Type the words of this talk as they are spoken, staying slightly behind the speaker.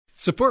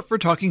Support for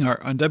Talking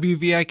Art on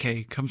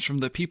WVIK comes from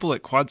the people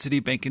at Quad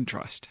City Bank and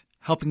Trust,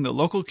 helping the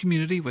local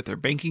community with their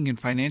banking and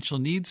financial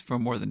needs for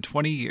more than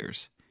 20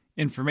 years.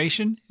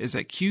 Information is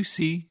at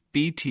qcbt.com.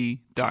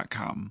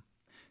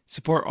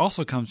 Support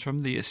also comes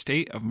from the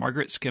estate of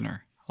Margaret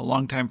Skinner, a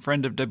longtime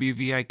friend of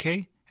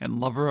WVIK and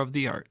lover of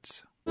the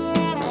arts.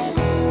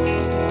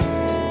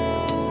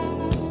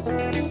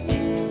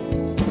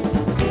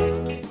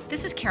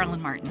 This is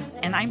Carolyn Martin,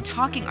 and I'm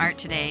talking art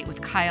today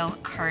with Kyle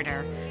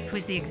Carter, who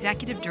is the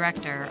executive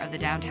director of the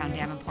Downtown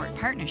Davenport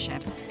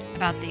Partnership,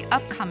 about the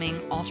upcoming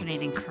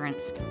Alternating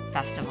Currents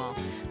Festival.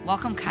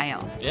 Welcome,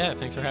 Kyle. Yeah,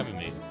 thanks for having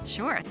me.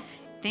 Sure.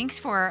 Thanks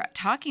for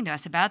talking to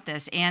us about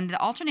this. And the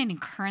Alternating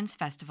Currents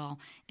Festival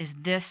is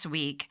this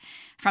week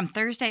from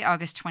Thursday,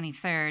 August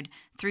 23rd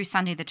through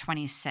Sunday, the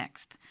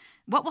 26th.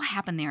 What will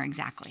happen there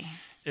exactly?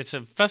 It's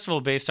a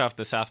festival based off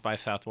the South by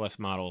Southwest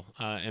model,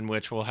 in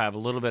which we'll have a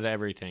little bit of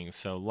everything.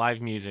 So live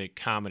music,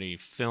 comedy,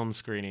 film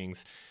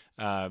screenings,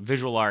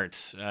 visual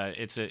arts.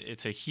 It's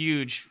a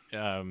huge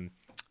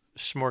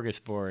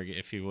smorgasbord,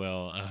 if you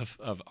will,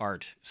 of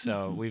art.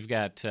 So we've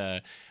got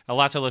a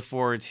lot to look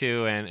forward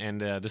to, and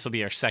this will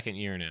be our second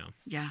year now.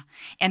 Yeah.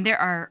 And there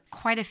are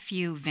quite a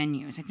few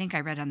venues. I think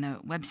I read on the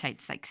website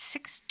it's like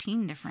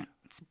 16 different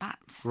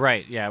spots.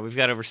 Right, yeah. We've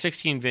got over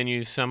 16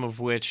 venues, some of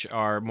which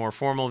are more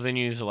formal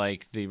venues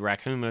like the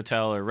Raccoon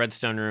Motel or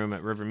Redstone Room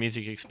at River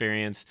Music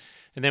Experience.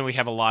 And then we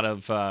have a lot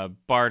of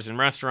bars and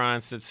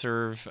restaurants that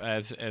serve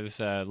as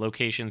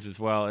locations as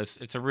well.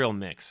 It's a real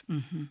mix.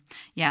 Mm-hmm.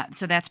 Yeah,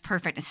 so that's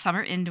perfect. Some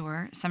are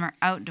indoor, some are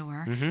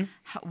outdoor.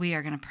 Mm-hmm. We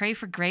are going to pray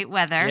for great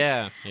weather.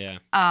 Yeah.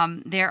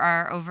 There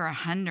are over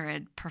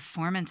 100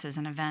 performances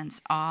and events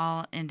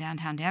all in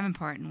downtown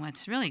Davenport. And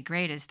what's really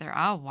great is they're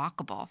all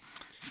walkable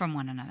from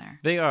one another.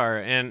 They are,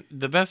 and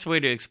the best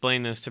way to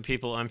explain this to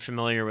people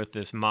unfamiliar with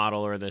this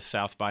model or this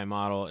South by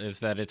model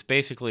is that it's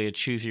basically a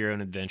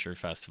choose-your-own-adventure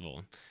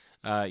festival.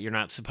 You're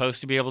not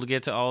supposed to be able to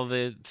get to all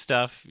the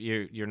stuff.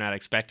 You're not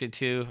expected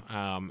to.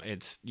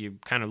 You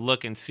kind of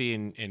look and see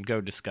and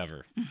go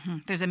discover. Mm-hmm.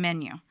 There's a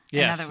menu.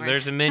 Yes, in other words.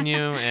 There's a menu,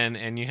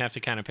 and you have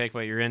to kind of pick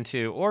what you're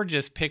into, or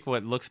just pick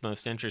what looks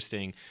most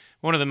interesting.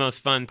 One of the most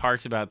fun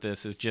parts about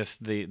this is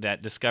just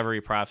that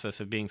discovery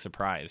process of being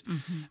surprised.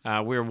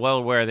 Mm-hmm. We're well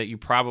aware that you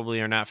probably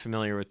are not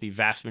familiar with the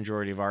vast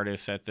majority of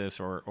artists at this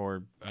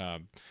or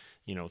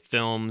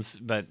films,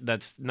 but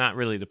that's not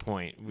really the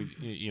point.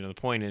 The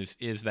point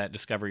is that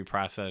discovery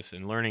process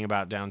and learning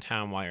about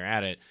downtown while you're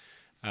at it.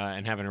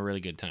 And having a really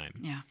good time.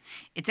 Yeah.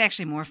 It's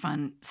actually more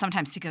fun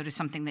sometimes to go to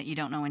something that you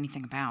don't know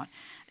anything about,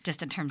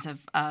 just in terms of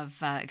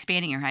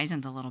expanding your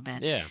horizons a little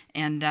bit. Yeah.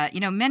 And,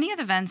 many of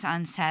the events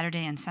on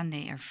Saturday and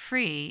Sunday are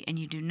free, and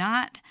you do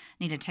not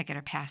need a ticket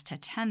or pass to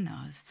attend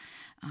those.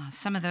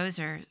 Some of those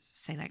are,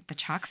 say, like the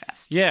Chalk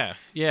Fest. Yeah.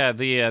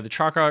 The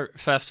Chalk Art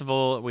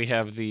Festival. We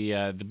have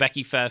the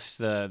Becky Fest,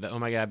 the Oh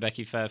My God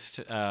Becky Fest,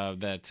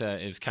 that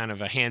is kind of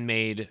a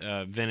handmade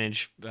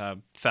vintage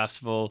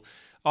festival.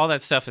 All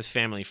that stuff is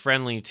family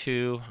friendly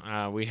too.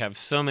 We have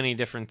so many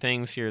different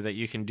things here that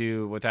you can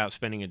do without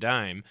spending a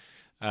dime.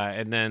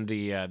 And then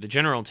the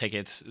general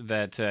tickets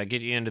that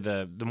get you into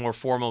the more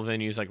formal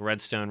venues like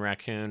Redstone,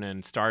 Raccoon,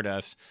 and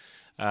Stardust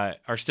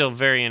are still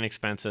very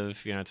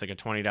inexpensive. It's like a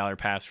 $20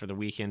 pass for the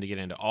weekend to get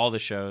into all the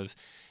shows.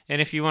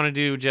 And if you want to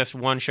do just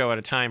one show at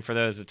a time for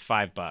those, it's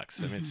 $5.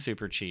 I mean, it's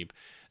super cheap.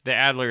 The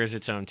Adler is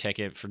its own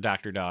ticket for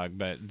Dr. Dog,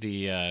 but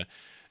the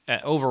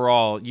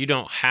overall, you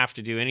don't have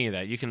to do any of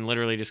that. You can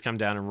literally just come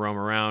down and roam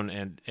around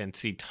and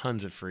see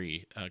tons of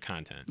free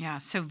content. Yeah,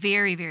 so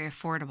very, very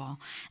affordable.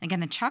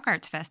 Again, the Chalk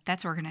Arts Fest,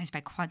 that's organized by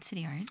Quad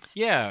City Arts.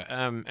 Yeah,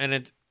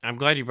 I'm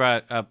glad you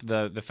brought up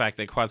the fact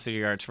that Quad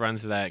City Arts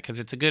runs that, because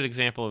it's a good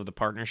example of the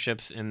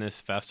partnerships in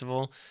this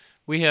festival.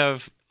 We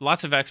have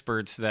lots of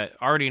experts that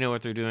already know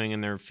what they're doing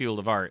in their field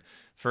of art.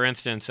 For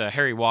instance,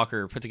 Harry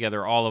Walker put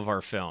together all of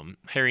our film.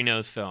 Harry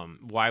knows film.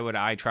 Why would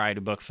I try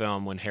to book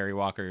film when Harry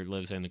Walker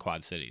lives in the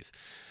Quad Cities?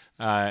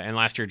 And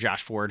last year,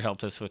 Josh Ford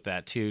helped us with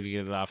that too, to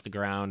get it off the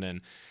ground. And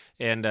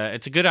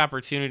it's a good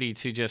opportunity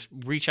to just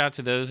reach out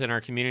to those in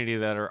our community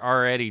that are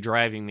already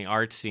driving the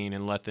art scene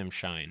and let them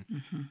shine.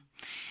 Mm-hmm.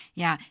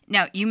 Yeah.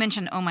 Now, you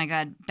mentioned, oh my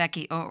God,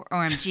 Becky, or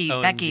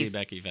OMG,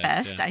 Becky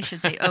Fest. Yeah. I should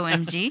say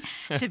OMG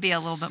to be a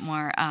little bit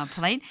more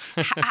polite.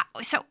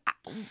 So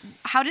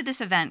how did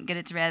this event get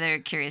its rather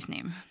curious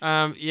name?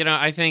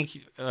 I think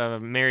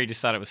Mary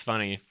just thought it was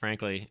funny,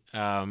 frankly.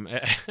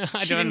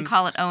 She didn't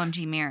call it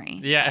OMG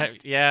Mary.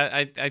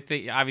 Yeah. I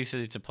think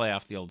obviously it's a play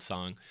off the old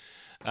song.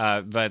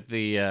 But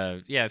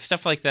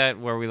stuff like that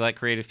where we let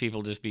creative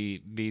people just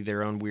be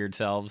their own weird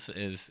selves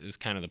is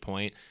kind of the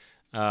point.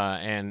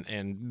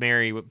 And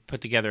Mary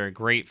put together a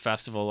great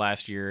festival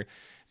last year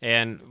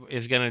and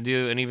is going to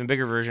do an even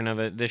bigger version of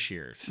it this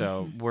year.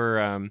 So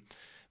we're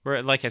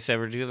like I said,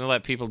 we're going to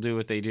let people do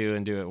what they do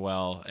and do it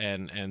well.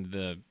 And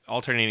the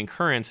Alternating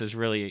Currents is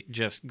really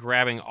just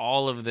grabbing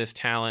all of this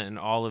talent and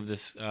all of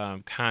this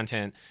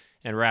content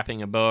and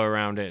wrapping a bow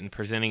around it and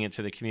presenting it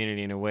to the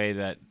community in a way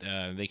that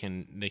they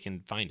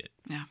can find it.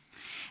 Yeah.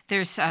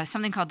 There's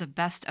something called the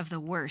Best of the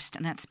Worst,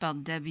 and that's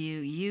spelled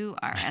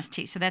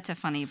W-U-R-S-T. So that's a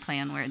funny play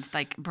on words,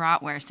 like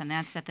bratwurst, and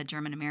that's at the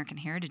German American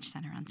Heritage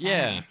Center on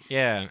Saturday.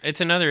 Yeah.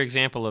 It's another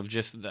example of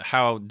just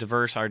how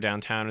diverse our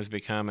downtown has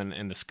become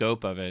and the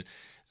scope of it.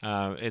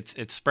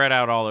 It's spread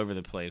out all over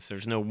the place.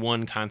 There's no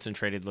one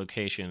concentrated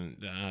location.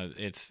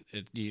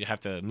 You have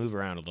to move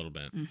around a little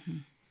bit. Mm-hmm.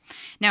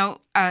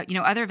 Now,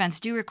 other events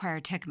do require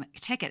a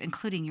ticket,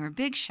 including your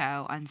big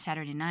show on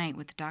Saturday night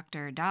with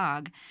Dr.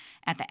 Dog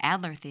at the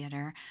Adler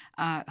Theater.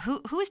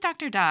 Who is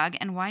Dr. Dog,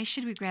 and why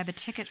should we grab a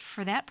ticket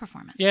for that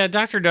performance? Yeah,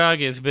 Dr.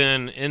 Dog has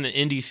been in the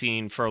indie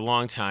scene for a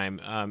long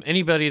time.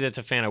 Anybody that's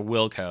a fan of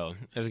Wilco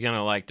is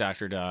gonna like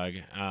Dr. Dog.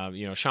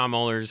 Sean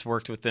Muller's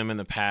worked with them in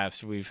the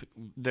past.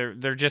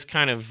 They're just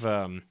kind of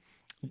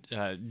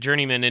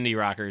journeyman indie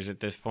rockers at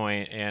this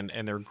point,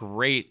 and they're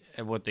great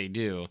at what they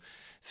do.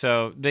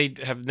 So they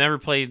have never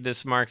played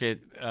this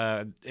market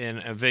in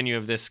a venue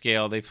of this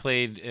scale. They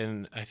played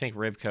in, I think,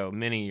 Ribco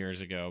many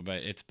years ago,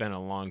 but it's been a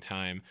long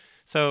time.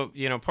 So,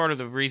 part of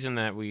the reason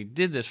that we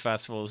did this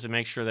festival is to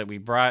make sure that we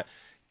brought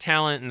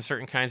talent and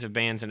certain kinds of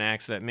bands and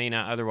acts that may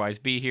not otherwise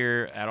be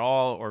here at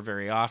all or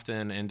very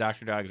often, and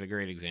Dr. Dog is a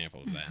great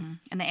example of that. Mm-hmm.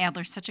 And the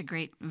Adler's such a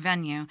great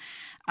venue.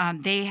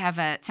 They have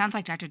it sounds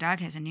like Dr.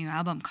 Dog has a new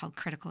album called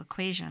Critical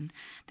Equation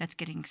that's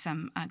getting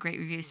some great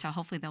reviews, so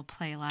hopefully they'll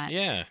play a lot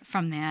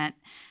from that.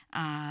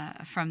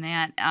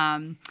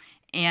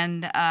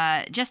 And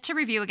just to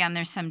review again,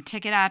 there's some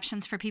ticket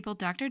options for people.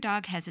 Dr.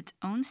 Dog has its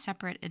own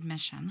separate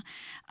admission,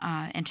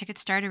 and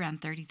tickets start around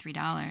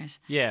 $33.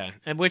 Yeah,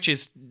 and which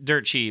is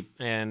dirt cheap,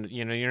 and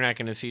you're not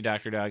going to see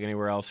Dr. Dog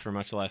anywhere else for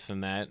much less than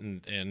that.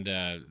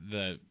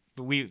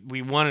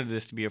 We wanted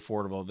this to be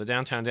affordable. The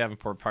Downtown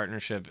Davenport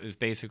Partnership is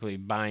basically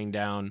buying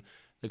down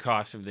the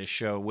cost of this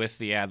show with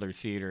the Adler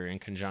Theater in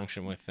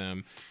conjunction with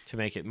them to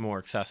make it more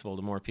accessible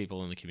to more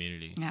people in the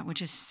community. Yeah,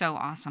 which is so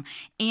awesome.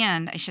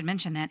 And I should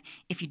mention that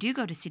if you do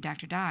go to see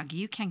Dr. Dog,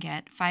 you can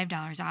get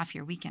 $5 off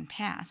your weekend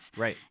pass.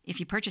 Right. If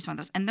you purchase one of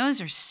those. And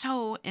those are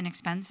so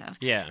inexpensive.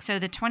 Yeah. So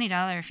the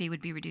 $20 fee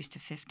would be reduced to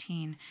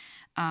 $15.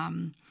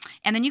 And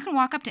then you can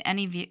walk up to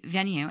any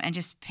venue and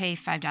just pay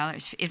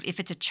 $5 if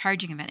it's a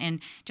charging event.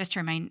 And just to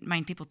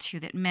remind people, too,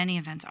 that many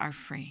events are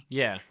free.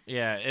 Yeah.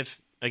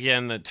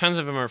 Again, tons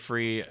of them are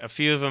free. A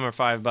few of them are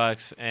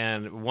 $5,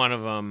 and one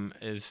of them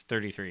is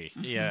 $33.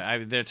 Mm-hmm. Yeah,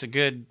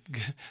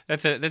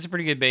 that's a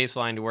pretty good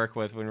baseline to work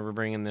with when we're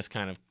bringing this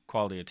kind of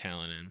quality of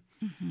talent in.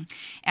 Mm-hmm.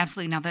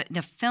 Absolutely. Now,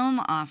 the film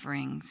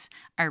offerings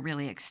are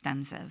really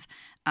extensive,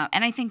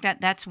 and I think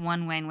that's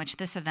one way in which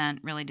this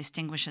event really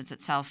distinguishes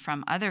itself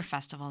from other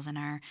festivals in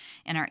our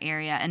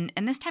area. And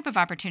this type of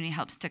opportunity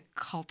helps to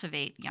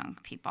cultivate young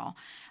people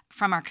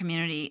from our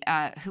community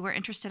who are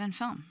interested in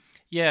film.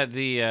 Yeah,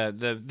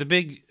 the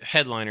big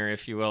headliner,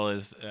 if you will,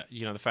 is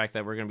the fact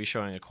that we're going to be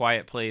showing A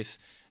Quiet Place,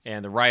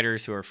 and the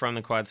writers who are from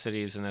the Quad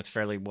Cities, and that's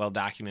fairly well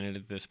documented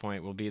at this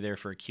point, will be there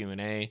for a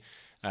Q&A.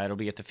 It'll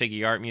be at the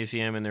Figge Art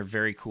Museum in their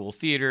very cool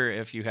theater.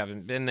 If you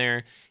haven't been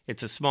there,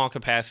 it's a small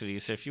capacity,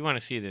 so if you want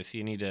to see this,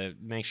 you need to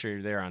make sure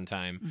you're there on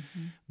time.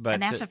 Mm-hmm. But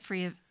and that's one of the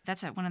free.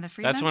 That's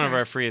events, one of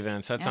our free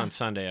events. That's on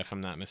Sunday, if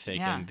I'm not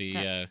mistaken.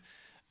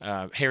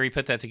 Harry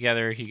put that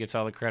together. He gets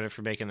all the credit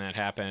for making that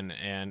happen,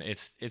 and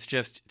it's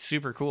just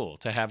super cool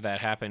to have that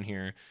happen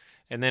here.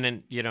 And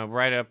then,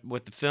 right up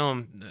with the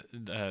film,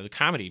 the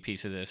comedy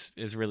piece of this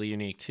is really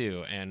unique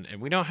too. And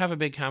we don't have a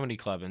big comedy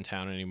club in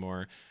town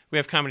anymore. We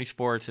have comedy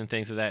sports and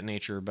things of that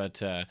nature,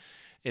 but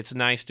it's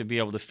nice to be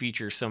able to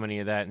feature so many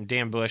of that. And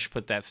Dan Bush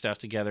put that stuff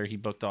together. He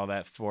booked all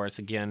that for us.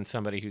 Again,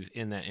 somebody who's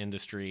in that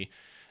industry.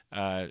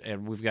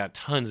 And we've got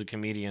tons of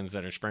comedians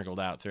that are sprinkled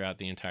out throughout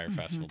the entire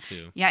festival,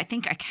 too. Yeah, I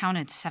think I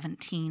counted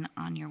 17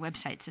 on your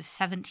website. So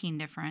 17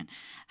 different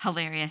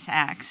hilarious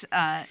acts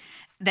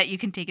that you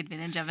can take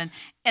advantage of.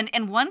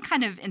 And one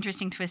kind of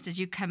interesting twist is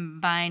you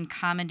combine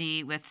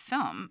comedy with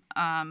film.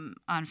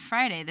 On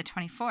Friday, the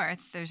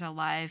 24th, there's a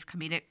live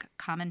comedic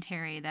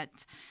commentary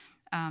that's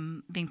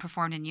being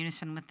performed in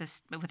unison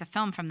with a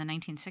film from the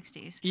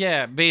 1960s.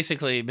 Yeah,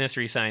 basically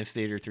Mystery Science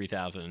Theater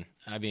 3000.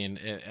 I mean,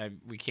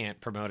 we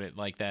can't promote it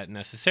like that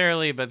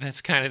necessarily, but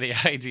that's kind of the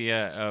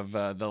idea of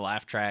the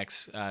laugh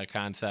tracks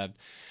concept.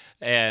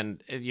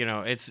 And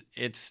it's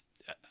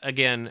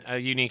again a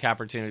unique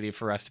opportunity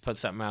for us to put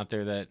something out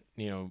there that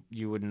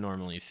you wouldn't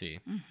normally see.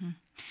 Mm-hmm.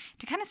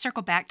 To kind of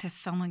circle back to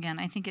film again,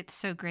 I think it's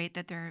so great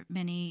that there are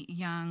many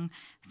young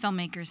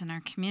filmmakers in our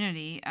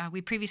community.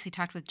 We previously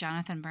talked with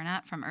Jonathan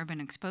Burnett from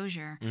Urban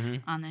Exposure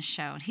on this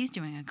show, and he's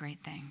doing a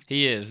great thing.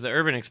 He is. The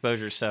Urban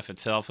Exposure stuff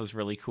itself is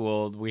really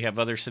cool. We have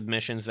other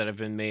submissions that have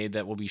been made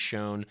that will be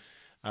shown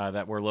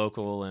that were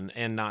local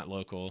and not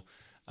local.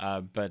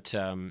 But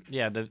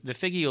the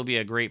Figge will be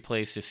a great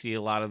place to see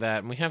a lot of that.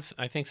 And we have,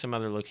 I think, some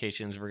other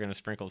locations we're going to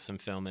sprinkle some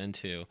film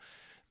into.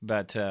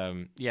 But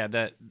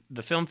the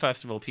film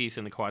festival piece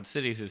in the Quad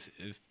Cities is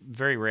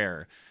very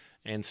rare.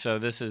 And so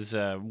this is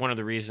one of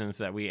the reasons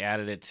that we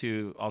added it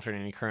to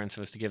Alternating Currents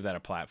was to give that a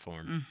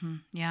platform. Mm-hmm.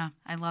 Yeah,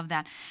 I love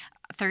that.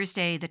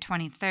 Thursday, the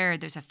 23rd,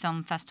 there's a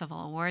film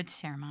festival awards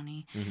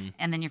ceremony, Mm-hmm.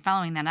 and then you're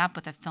following that up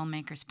with a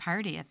filmmakers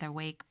party at the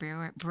Wake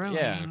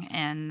Brewing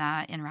in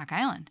Rock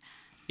Island.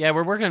 Yeah,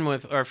 we're working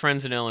with our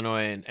friends in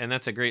Illinois, and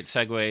that's a great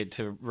segue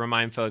to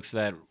remind folks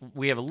that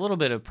we have a little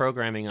bit of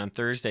programming on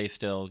Thursday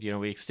still. You know,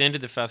 we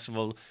extended the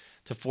festival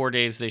to 4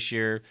 days this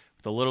year,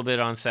 with a little bit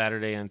on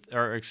Sunday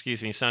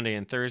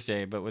and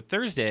Thursday. But with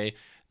Thursday,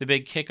 the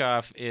big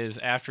kickoff is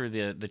after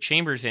the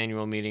Chamber's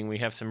annual meeting. We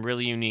have some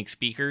really unique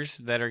speakers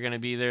that are going to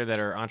be there that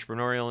are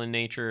entrepreneurial in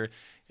nature,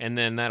 and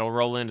then that'll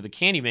roll into the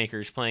Candy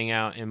Makers playing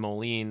out in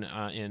Moline,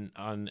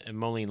 on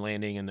Moline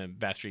Landing in the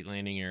Bath Street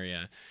Landing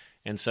area.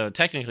 And so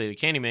technically the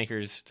Candy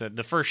Makers,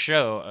 the first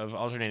show of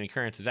Alternating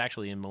Currents is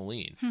actually in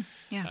Moline.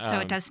 Yeah, so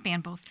it does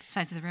span both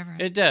sides of the river.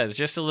 It does,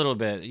 just a little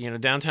bit. You know,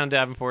 downtown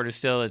Davenport is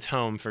still its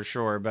home for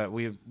sure, but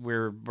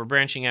we're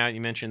branching out. You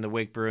mentioned the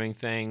Wake Brewing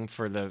thing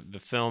for the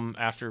film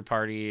after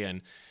party,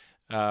 and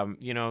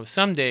you know,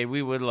 someday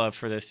we would love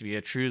for this to be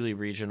a truly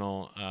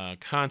regional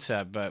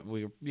concept, but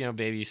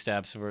baby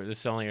steps.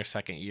 This is only our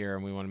second year,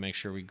 and we want to make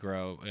sure we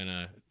grow in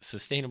a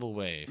sustainable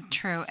way.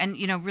 True, and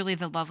you know, really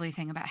the lovely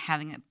thing about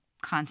having it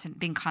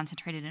being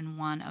concentrated in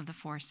one of the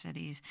 4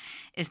 cities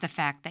is the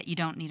fact that you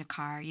don't need a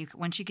car.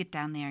 Once you get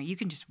down there, you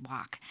can just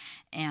walk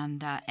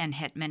and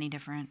hit many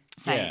different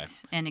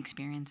sites and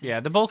experiences. Yeah,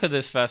 the bulk of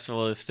this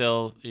festival is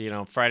still, you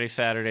know, Friday,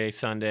 Saturday,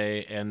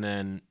 Sunday, and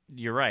then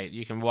you're right.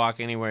 You can walk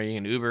anywhere. You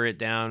can Uber it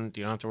down.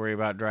 You don't have to worry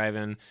about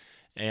driving.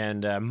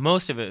 And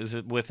most of it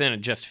is within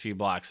just a few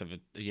blocks of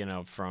it, you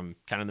know, from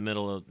kind of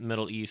the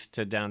middle east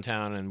to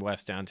downtown and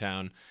west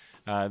downtown.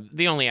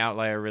 The only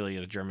outlier really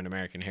is German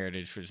American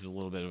Heritage, which is a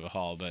little bit of a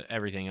haul, but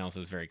everything else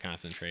is very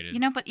concentrated. You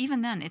know, but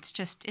even then, it's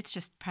just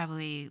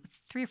probably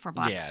 3 or 4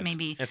 blocks,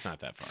 maybe. It's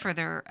not that far.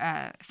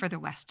 Further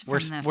west from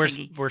the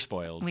Figgy. We're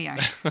spoiled. We are.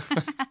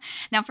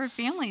 Now, for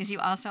families, you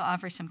also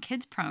offer some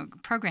kids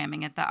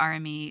programming at the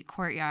RME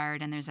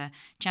Courtyard, and there's a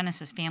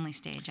Genesis Family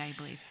Stage, I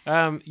believe.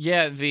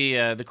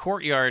 The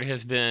Courtyard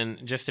has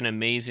been just an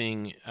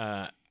amazing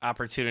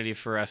opportunity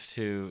for us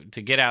to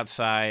get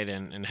outside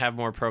and have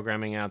more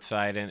programming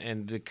outside,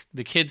 and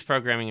the kids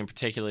programming in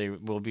particular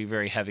will be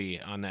very heavy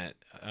on that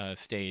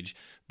stage.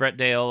 Brett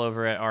Dale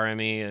over at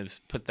RME has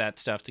put that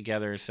stuff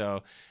together,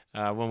 so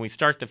when we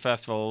start the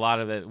festival, a lot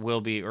of it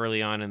will be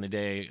early on in the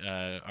day,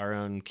 our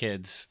own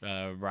kids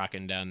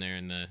rocking down there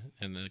in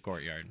the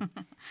courtyard.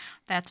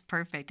 That's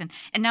perfect. And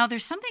now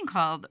there's something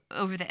called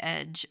Over the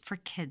Edge for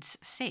Kids'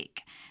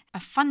 Sake, a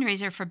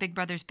fundraiser for Big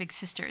Brothers Big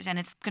Sisters, and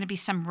it's going to be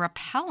some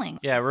rappelling.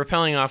 Yeah,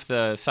 rappelling off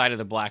the side of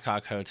the Black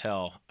Hawk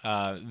Hotel.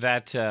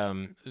 That's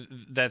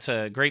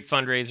a great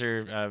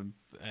fundraiser.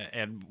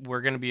 And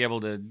we're going to be able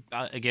to,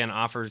 again,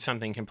 offer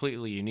something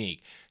completely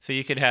unique. So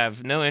you could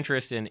have no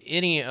interest in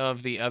any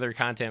of the other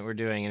content we're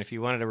doing, and if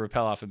you wanted to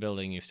rappel off a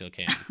building, you still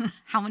can.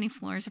 How many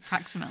floors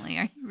approximately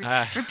are you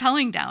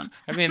rappelling down?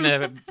 I mean,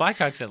 the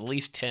Blackhawk's at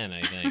least 10,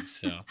 I think.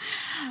 So,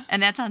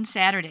 and that's on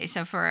Saturday.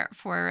 So for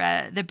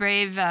the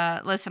brave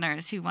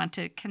listeners who want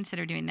to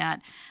consider doing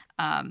that,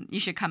 you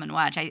should come and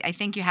watch. I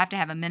think you have to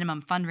have a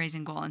minimum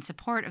fundraising goal in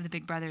support of the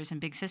Big Brothers and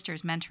Big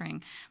Sisters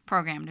mentoring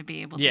program to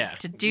be able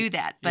to do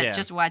that. But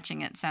just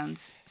watching it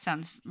sounds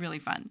really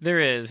fun. There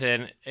is,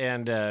 and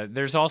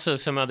there's also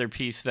some other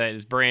piece that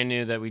is brand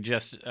new that we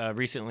just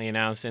recently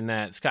announced, in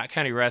that Scott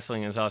County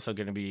Wrestling is also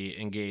going to be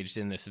engaged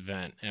in this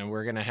event, and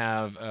we're going to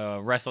have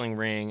a wrestling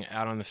ring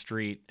out on the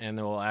street, and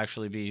there will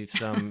actually be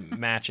some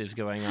matches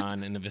going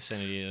on in the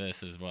vicinity of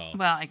this as well.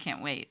 Well, I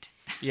can't wait.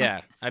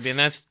 Yeah, I mean,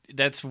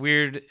 that's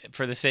weird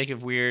for the sake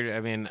of weird. I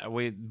mean,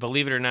 we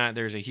believe it or not,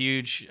 there's a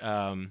huge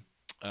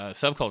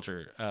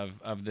subculture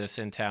of this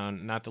in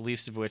town, not the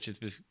least of which is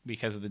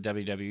because of the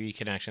WWE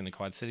connection the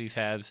Quad Cities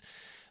has,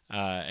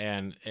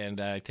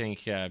 and I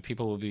think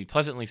people will be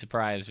pleasantly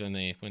surprised when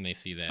they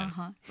see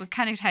that. It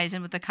kind of ties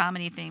in with the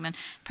comedy theme, and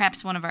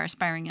perhaps one of our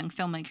aspiring young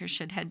filmmakers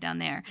should head down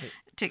there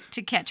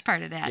to catch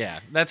part of that. Yeah,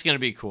 that's going to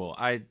be cool.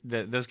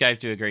 Those guys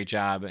do a great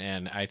job,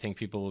 and I think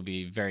people will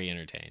be very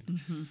entertained.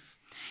 Mm-hmm.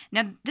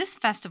 Now, this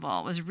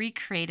festival was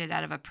recreated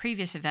out of a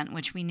previous event,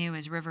 which we knew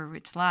as River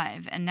Roots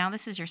Live, and now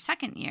this is your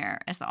second year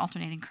as the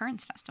Alternating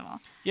Currents Festival.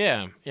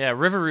 Yeah,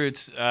 River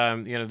Roots,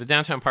 the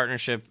Downtown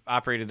Partnership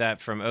operated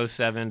that from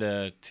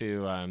 2007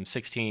 to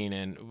 16,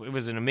 and it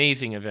was an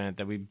amazing event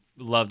that we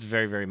loved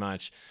very, very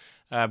much.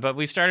 But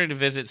we started to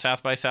visit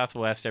South by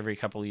Southwest every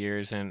couple of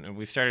years, and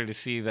we started to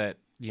see that,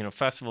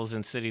 festivals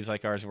in cities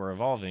like ours were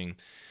evolving.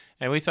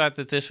 And we thought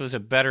that this was a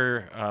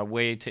better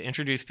way to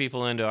introduce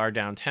people into our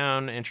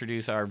downtown,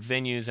 introduce our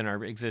venues and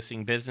our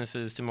existing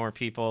businesses to more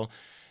people,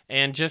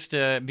 and just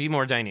be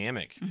more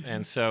dynamic. Mm-hmm.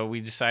 And so we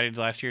decided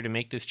last year to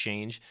make this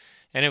change,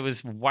 and it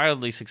was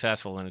wildly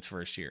successful in its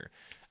first year.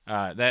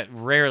 That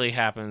rarely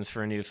happens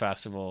for a new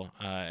festival,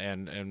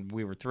 and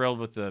we were thrilled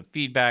with the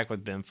feedback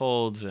with Ben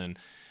Folds and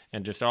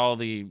just all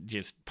the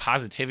just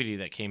positivity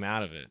that came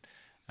out of it.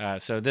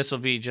 So this will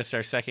be just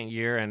our second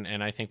year,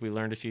 and I think we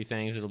learned a few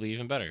things. It'll be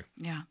even better.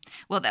 Yeah.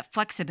 Well, that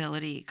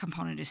flexibility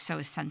component is so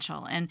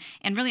essential. And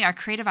really our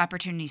creative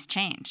opportunities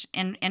change.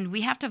 And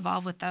we have to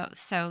evolve with those.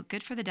 So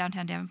good for the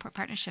Downtown Davenport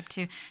Partnership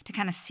to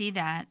kind of see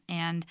that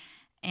and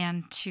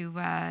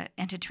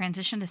to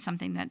transition to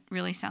something that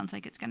really sounds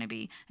like it's going to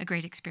be a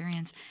great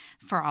experience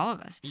for all of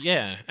us.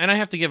 Yeah, and I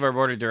have to give our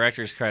board of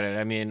directors credit.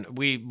 I mean,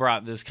 we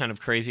brought this kind of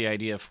crazy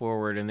idea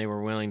forward, and they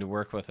were willing to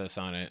work with us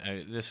on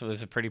it. This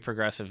was a pretty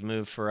progressive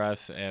move for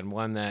us, and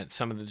one that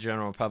some of the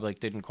general public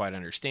didn't quite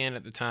understand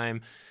at the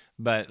time.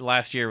 But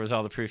last year was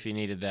all the proof you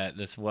needed that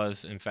this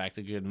was, in fact,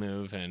 a good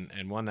move,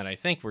 and one that I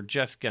think we're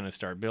just going to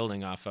start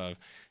building off of.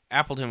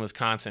 Appleton,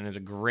 Wisconsin is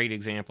a great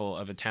example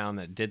of a town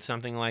that did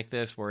something like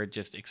this, where it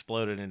just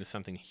exploded into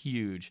something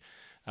huge.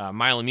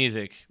 Mile of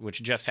Music,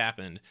 which just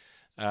happened,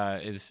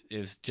 is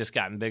just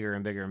gotten bigger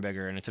and bigger and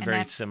bigger, and it's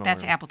very similar.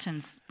 That's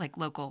Appleton's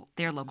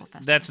their local festival.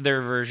 That's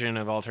their version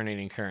of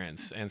Alternating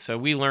Currents, and so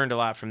we learned a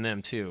lot from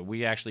them too.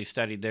 We actually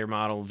studied their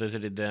model,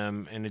 visited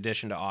them in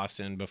addition to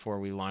Austin before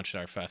we launched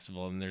our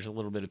festival, and there's a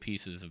little bit of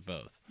pieces of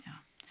both. Yeah.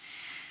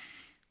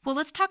 Well,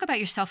 let's talk about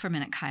yourself for a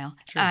minute, Kyle.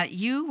 Sure.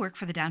 You work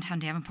for the Downtown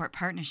Davenport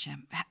Partnership.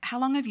 How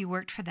long have you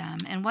worked for them,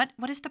 and what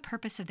is the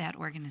purpose of that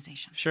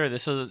organization? Sure.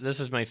 This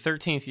is my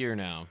 13th year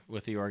now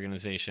with the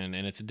organization,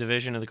 and it's a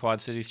division of the Quad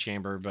Cities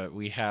Chamber, but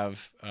we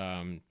have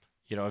a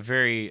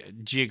very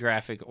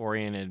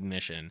geographic-oriented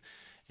mission.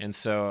 And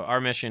so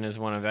our mission is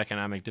one of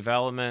economic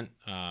development,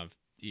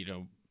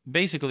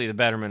 basically the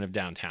betterment of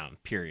downtown,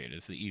 period,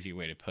 is the easy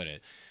way to put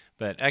it.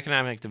 But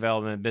economic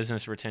development,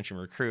 business retention,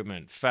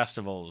 recruitment,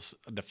 festivals,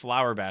 the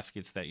flower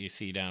baskets that you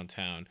see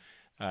downtown,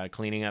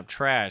 cleaning up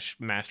trash,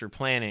 master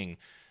planning,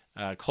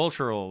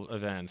 cultural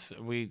events.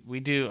 We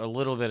do a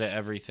little bit of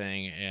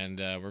everything, and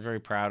we're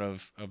very proud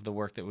of the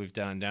work that we've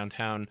done.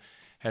 Downtown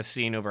has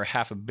seen over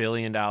 $500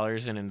 million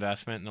in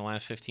investment in the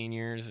last 15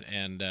 years,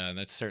 and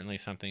that's certainly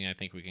something I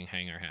think we can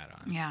hang our hat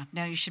on. Yeah,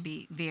 no, you should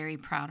be very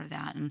proud of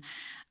that. And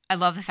I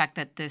love the fact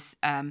that this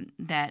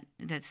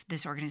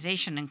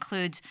organization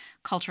includes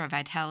cultural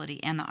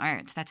vitality and the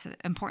arts. That's an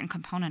important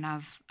component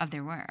of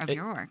their work,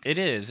 your work. It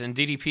is, and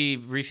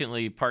DDP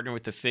recently partnered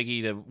with the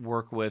Figgy to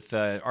work with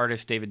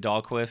artist David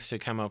Dahlquist to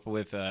come up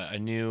with a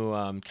new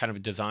kind of a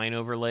design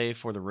overlay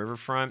for the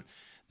riverfront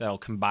that'll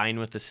combine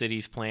with the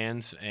city's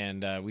plans.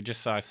 And we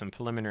just saw some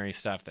preliminary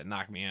stuff that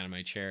knocked me out of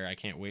my chair. I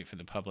can't wait for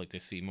the public to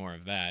see more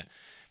of that.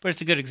 But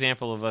it's a good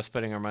example of us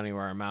putting our money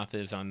where our mouth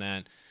is on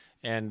that.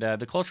 And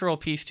the cultural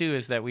piece, too,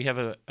 is that we have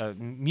a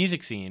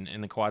music scene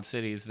in the Quad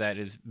Cities that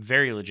is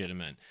very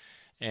legitimate.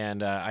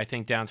 And I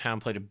think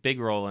downtown played a big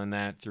role in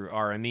that through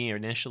RME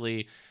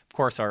initially. Of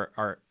course,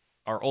 our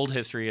old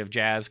history of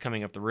jazz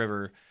coming up the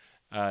river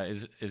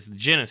is the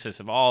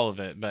genesis of all of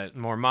it. But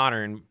more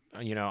modern,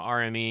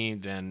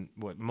 RME, then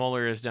what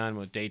Mueller has done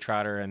with Day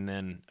Trotter, and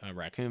then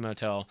Raccoon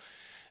Motel.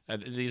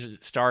 These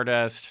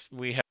Stardust,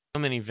 we have so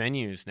many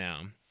venues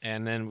now.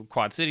 And then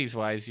Quad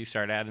Cities-wise, you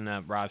start adding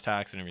up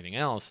Rostox and everything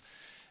else.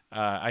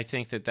 I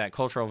think that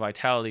cultural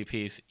vitality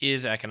piece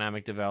is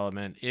economic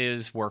development,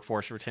 is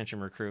workforce retention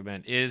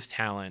recruitment, is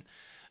talent.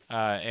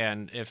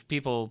 And if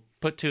people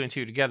put two and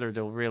two together,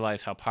 they'll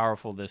realize how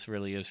powerful this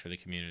really is for the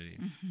community.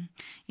 Mm-hmm.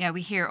 Yeah,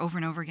 we hear over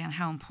and over again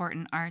how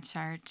important arts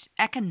are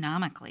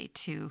economically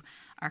to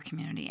our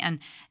community. And,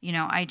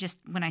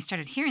 when I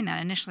started hearing that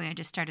initially, I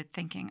just started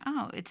thinking,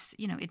 it's,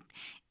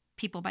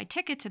 people buy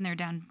tickets and they're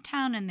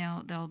downtown and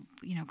they'll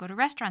go to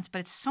restaurants, but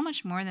it's so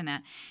much more than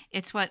that.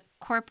 It's what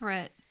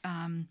corporate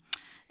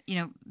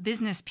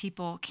business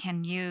people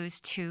can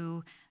use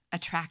to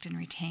attract and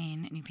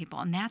retain new people,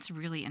 and that's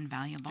really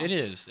invaluable. It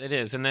is,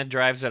 and that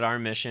drives at our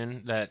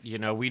mission that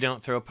we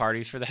don't throw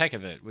parties for the heck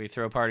of it. We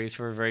throw parties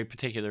for a very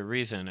particular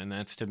reason, and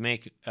that's to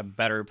make a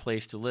better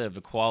place to live,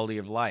 a quality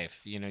of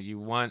life.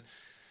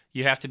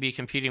 You have to be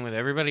competing with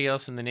everybody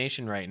else in the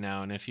nation right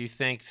now, and if you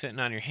think sitting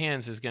on your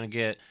hands is going to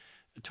get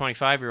a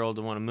 25-year-old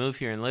to want to move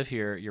here and live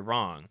here, you're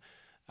wrong.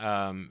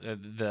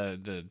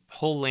 The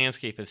whole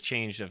landscape has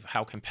changed of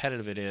how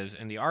competitive it is,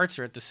 and the arts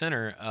are at the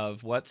center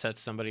of what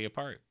sets somebody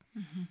apart.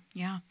 Mm-hmm.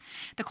 Yeah.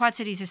 The Quad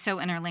Cities is so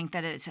interlinked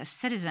that as a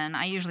citizen,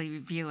 I usually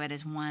view it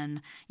as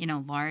one,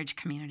 large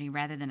community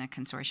rather than a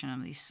consortium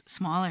of these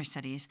smaller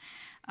cities.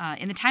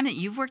 In the time that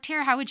you've worked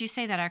here, how would you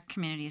say that our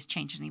community has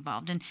changed and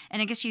evolved? And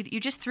I guess you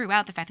just threw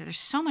out the fact that there's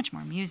so much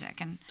more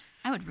music, and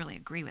I would really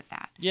agree with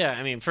that. Yeah,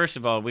 I mean, first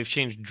of all, we've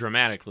changed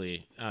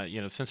dramatically.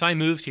 Since I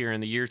moved here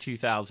in the year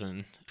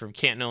 2000 from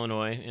Canton,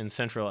 Illinois, in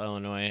central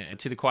Illinois,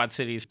 to the Quad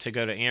Cities to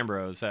go to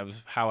Ambrose, that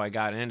was how I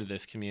got into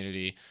this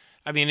community.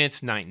 I mean,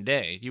 it's night and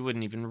day. You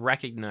wouldn't even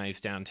recognize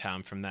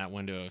downtown from that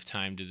window of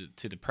time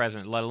to the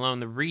present, let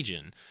alone the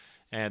region.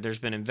 There's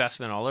been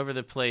investment all over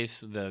the place.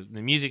 The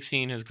music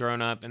scene has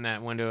grown up in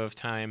that window of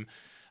time.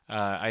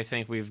 I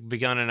think we've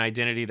begun an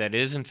identity that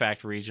is, in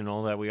fact,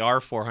 regional, that we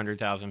are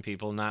 400,000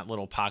 people, not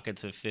little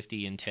pockets of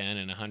 50 and 10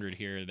 and 100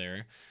 here or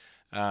there.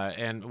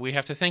 And we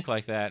have to think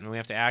like that, and we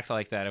have to act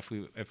like that if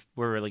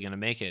we're really going to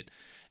make it.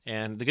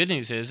 And the good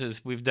news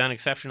is we've done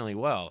exceptionally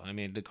well. I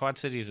mean, the Quad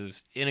Cities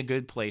is in a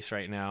good place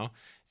right now,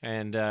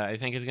 and I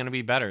think is going to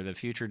be better. The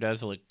future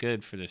does look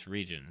good for this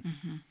region.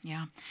 Mm-hmm.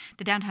 Yeah.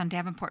 The Downtown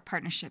Davenport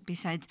Partnership,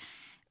 besides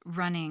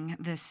running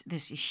this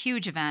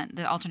huge event,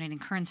 the Alternating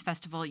Currents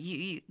Festival,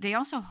 they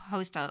also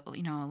host a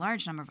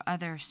large number of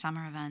other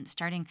summer events,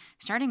 starting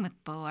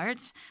with Beaux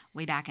Arts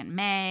way back in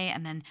May,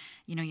 and then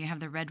you have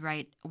the Red,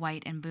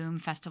 White, and Boom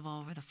Festival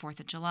over the 4th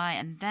of July,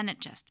 and then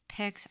it just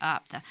picks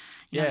up.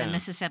 The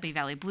Mississippi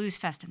Valley Blues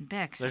Fest and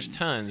Bix. There's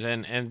tons,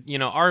 and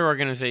our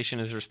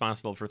organization is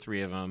responsible for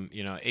 3 of them.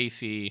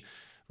 AC,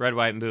 Red,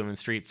 White, and Boom, and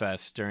Street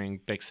Fest during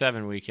Big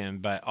 7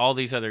 weekend, but all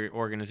these other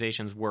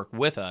organizations work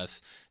with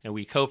us, and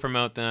we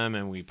co-promote them,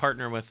 and we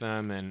partner with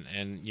them, and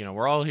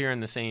we're all here in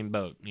the same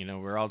boat.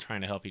 We're all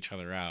trying to help each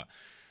other out.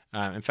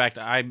 In fact,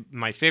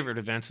 my favorite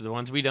events are the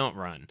ones we don't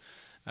run.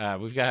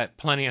 We've got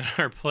plenty on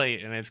our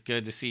plate, and it's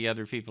good to see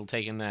other people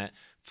taking that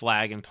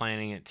flag and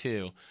planning it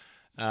too.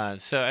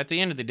 So at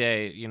the end of the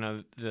day,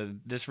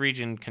 this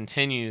region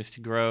continues to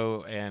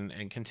grow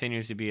and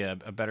continues to be a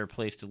better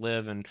place to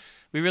live. And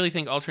we really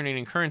think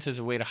Alternating Currents is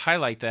a way to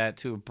highlight that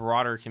to a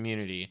broader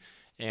community.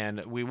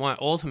 And we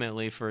want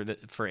ultimately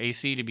for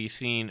AC to be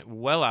seen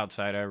well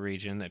outside our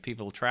region, that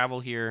people travel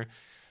here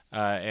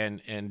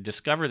and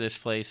discover this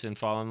place and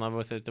fall in love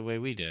with it the way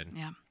we did.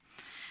 Yeah.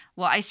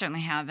 Well, I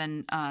certainly have.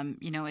 And,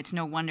 it's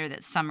no wonder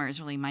that summer is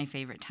really my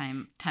favorite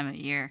time of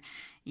year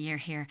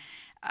here.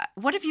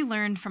 What have you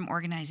learned from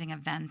organizing an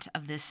event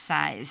of this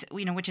size,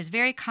 which is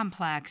very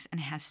complex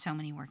and has so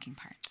many working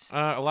parts?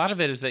 A lot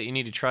of it is that you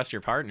need to trust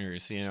your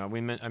partners.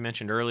 I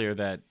mentioned earlier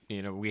that,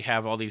 we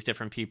have all these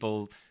different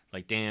people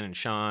like Dan and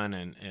Sean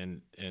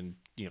and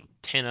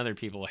 10 other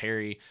people,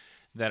 Harry,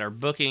 that are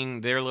booking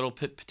their little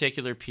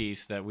particular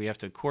piece that we have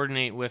to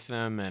coordinate with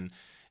them and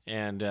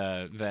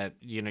that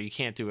you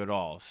can't do it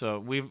all. So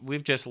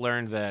we've just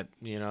learned that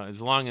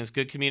as long as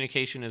good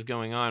communication is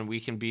going on, we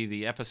can be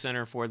the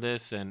epicenter for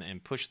this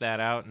and push that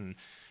out. And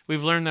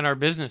we've learned that our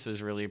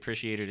businesses really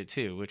appreciated it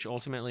too, which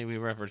ultimately we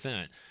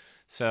represent.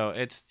 So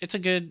it's a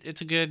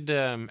good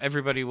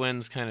everybody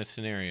wins kind of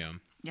scenario.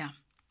 Yeah,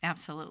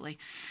 absolutely.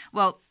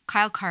 Well,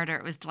 Kyle Carter,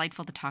 it was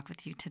delightful to talk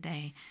with you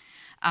today.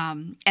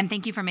 And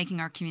thank you for making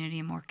our community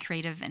a more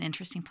creative and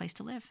interesting place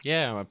to live.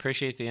 Yeah, I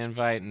appreciate the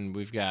invite, and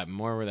we've got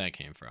more where that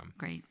came from.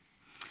 Great.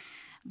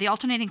 The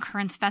Alternating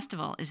Currents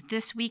Festival is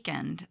this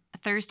weekend,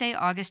 Thursday,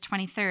 August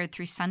 23rd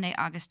through Sunday,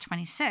 August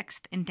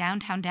 26th in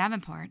downtown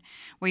Davenport,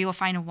 where you will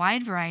find a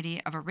wide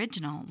variety of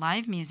original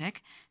live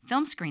music,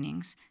 film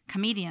screenings,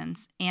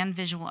 comedians, and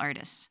visual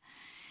artists.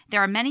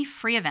 There are many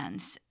free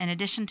events in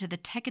addition to the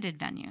ticketed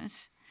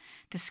venues.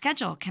 The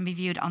schedule can be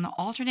viewed on the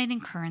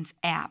Alternating Currents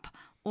app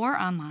or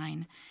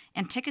online,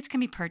 and tickets can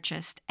be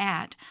purchased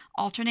at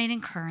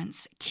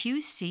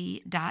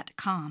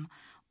alternatingcurrentsqc.com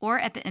or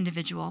at the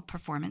individual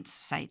performance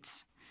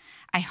sites.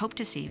 I hope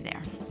to see you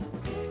there.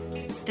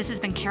 This has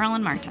been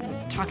Carolyn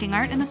Martin, talking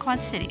art in the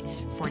Quad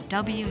Cities for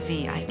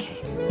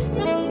WVIK.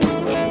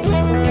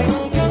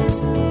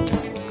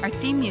 Our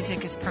theme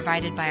music is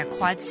provided by a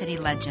Quad City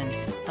legend,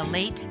 the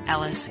late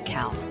Ellis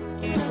Kell.